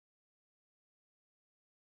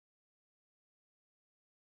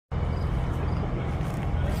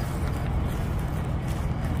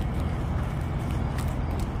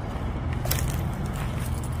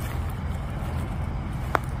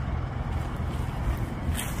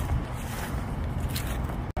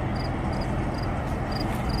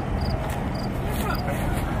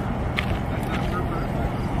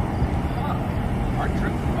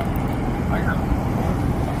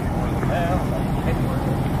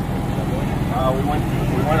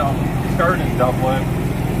We started in Dublin,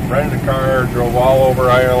 rented a car, drove all over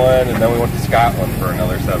Ireland, and then we went to Scotland for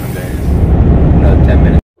another 7 days. Another 10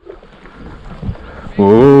 minutes.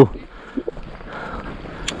 Whoa.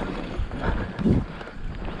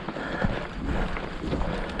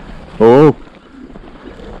 Oh.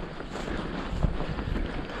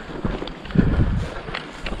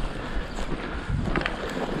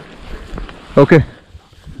 Okay.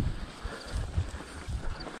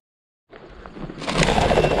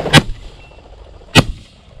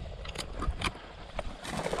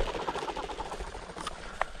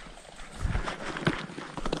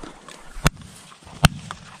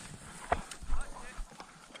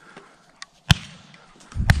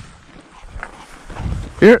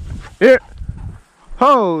 Here.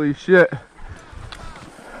 Holy shit.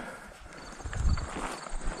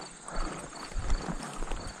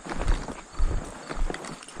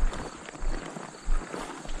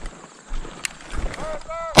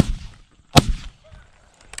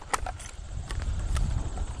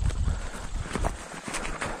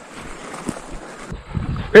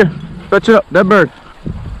 Here, fetch it up, that bird.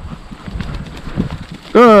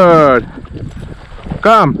 Good.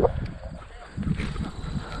 Come.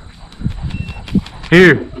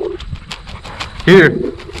 Here.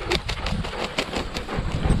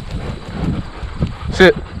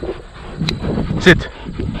 Sit.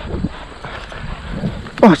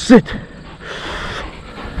 Oh, sit.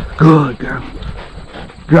 Good girl.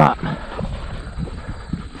 Drop.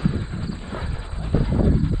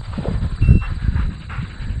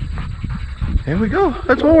 There we go.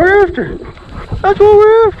 That's what we're after.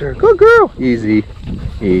 Good girl. Easy.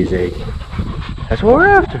 That's what we're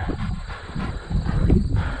after.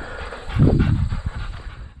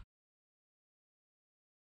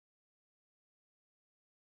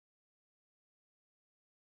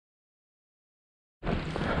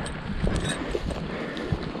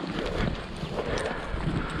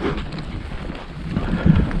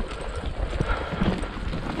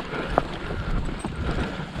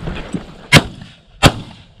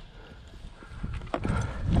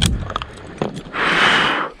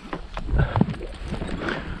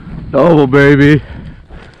 Double, baby.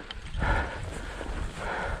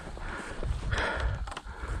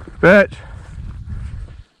 Fetch.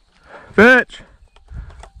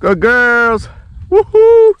 Good girls.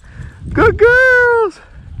 Woohoo. Good girls.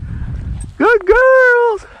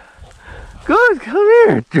 Good, come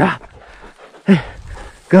here. Drop. Hey.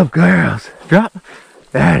 Good girls. Drop.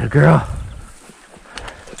 That girl.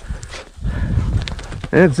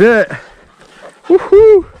 That's it.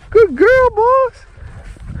 Woohoo. Good girl, boys.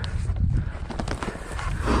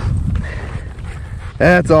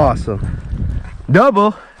 That's awesome.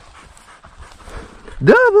 Double.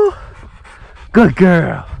 Good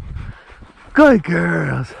girl. Good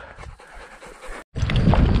girls.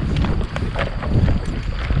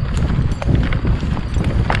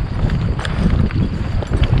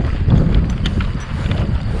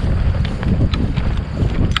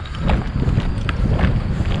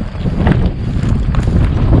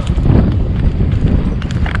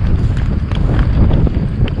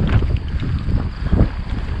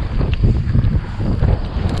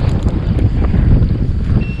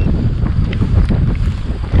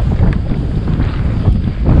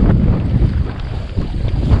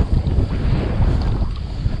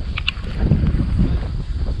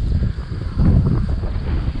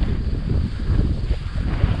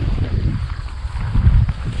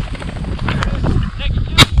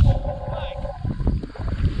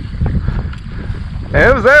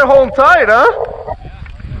 It was there holding tight, huh?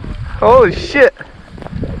 Holy shit.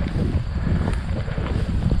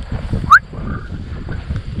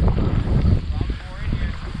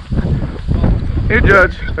 Here,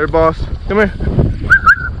 Judge. Here, boss. Come here.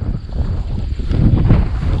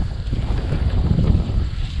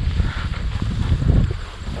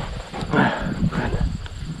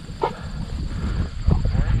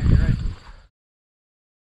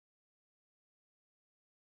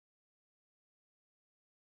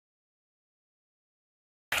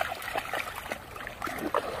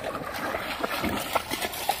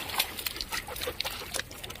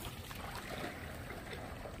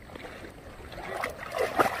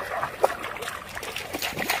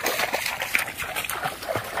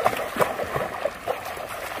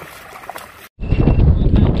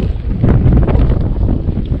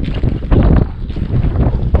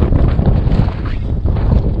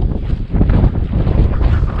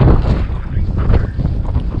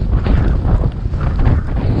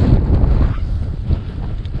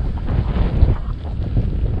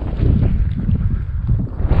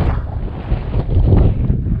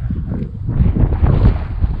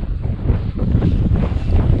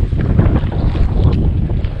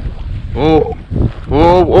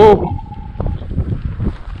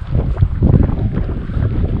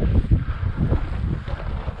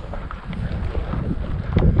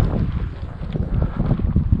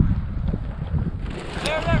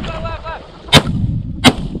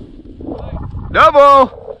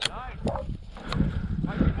 Double! Nice.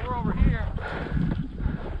 Might be more over here.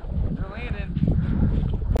 They're landing.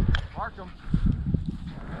 Mark them.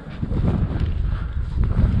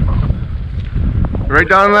 Right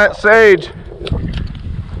down in that sage.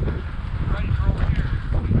 Ready for over here.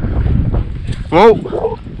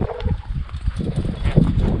 Whoa!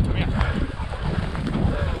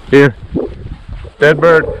 Here. Dead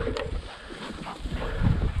bird.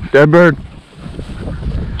 Dead bird.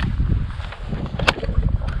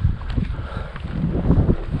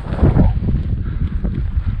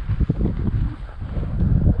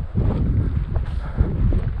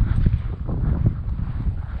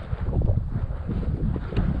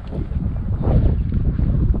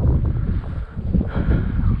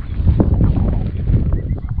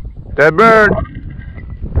 Dead bird.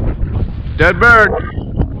 Dead bird.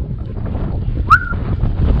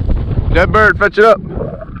 Dead bird, fetch it up.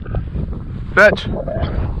 Fetch.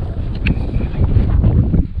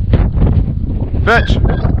 Fetch.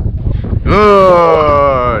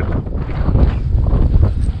 Good.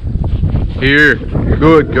 Here.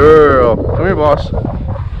 Good girl. Come here, boss.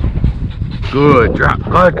 Good. Drop.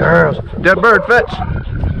 Good girls. Dead bird, fetch.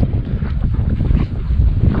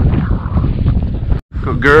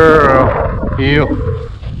 Good girl. Heel.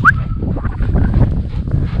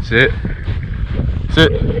 Sit.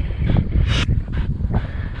 Sit.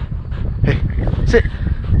 Hey, sit.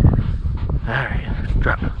 Alright.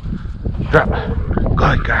 Drop. Drop.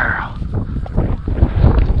 Good girl.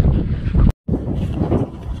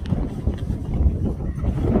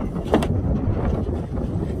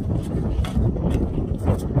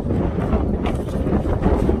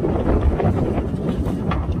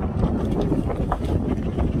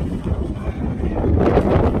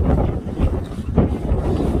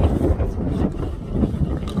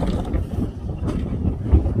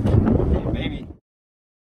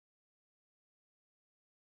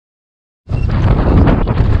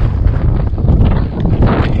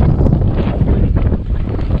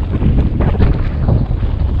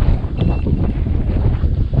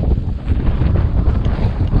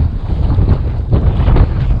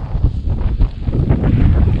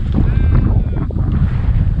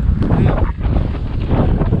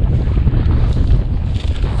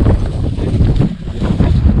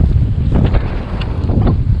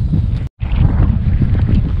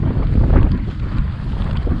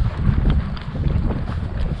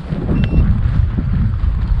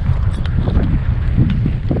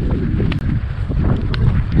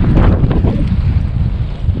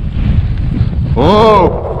 Whoa!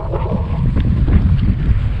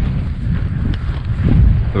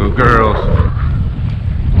 Little girls.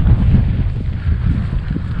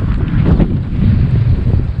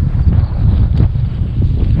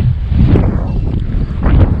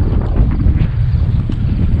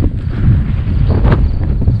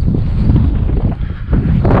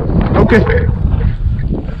 Okay.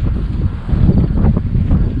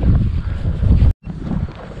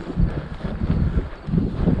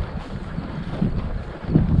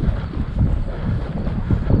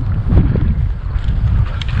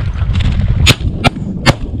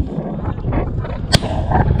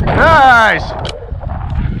 Nice!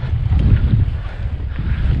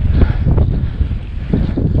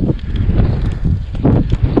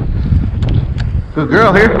 Good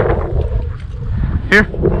girl, here. Here.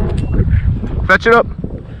 Fetch it up.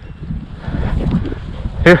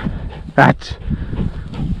 Here. That's.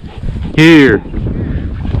 Here.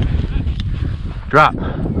 Drop.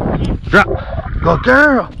 Drop. Good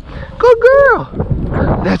girl. Good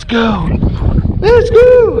girl. Let's go. Let's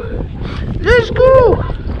go. Let's go.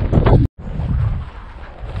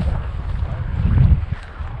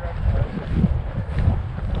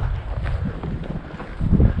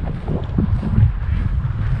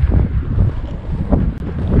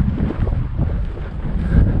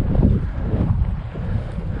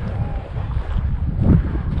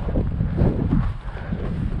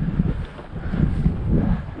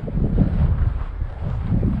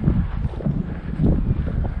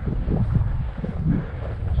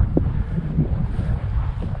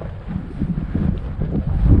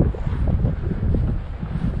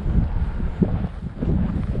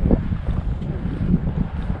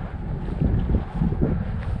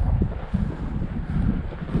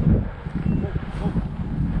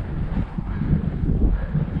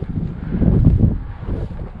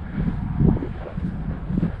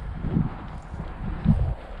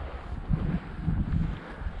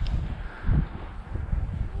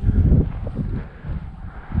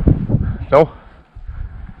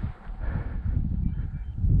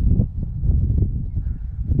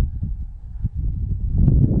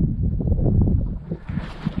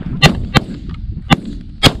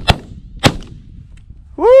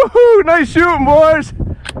 Woo! Nice shooting, boys.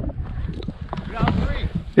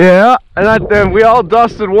 Yeah, and then we all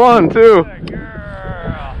dusted one too. Good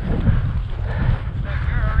girl. Good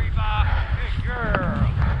girl, Reba. Good girl.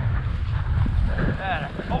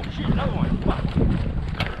 Oh shit, another one. Fuck.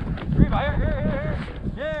 Reba,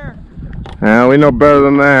 here. Yeah, we know better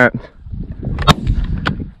than that.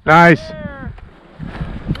 Nice. Reba.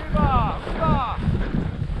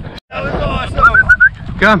 That was awesome.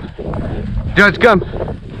 Come. Judge, come.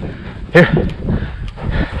 Here.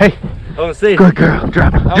 Hey. Oh, see. Good girl.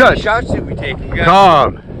 Drop it. How Judge. many shots did we take?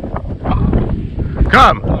 Come.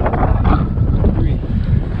 Come. 1, 2, 3.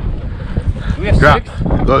 We have Drop. 6.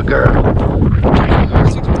 Good girl.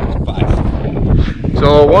 6, 5.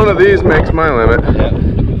 So one of these makes my limit. Yeah.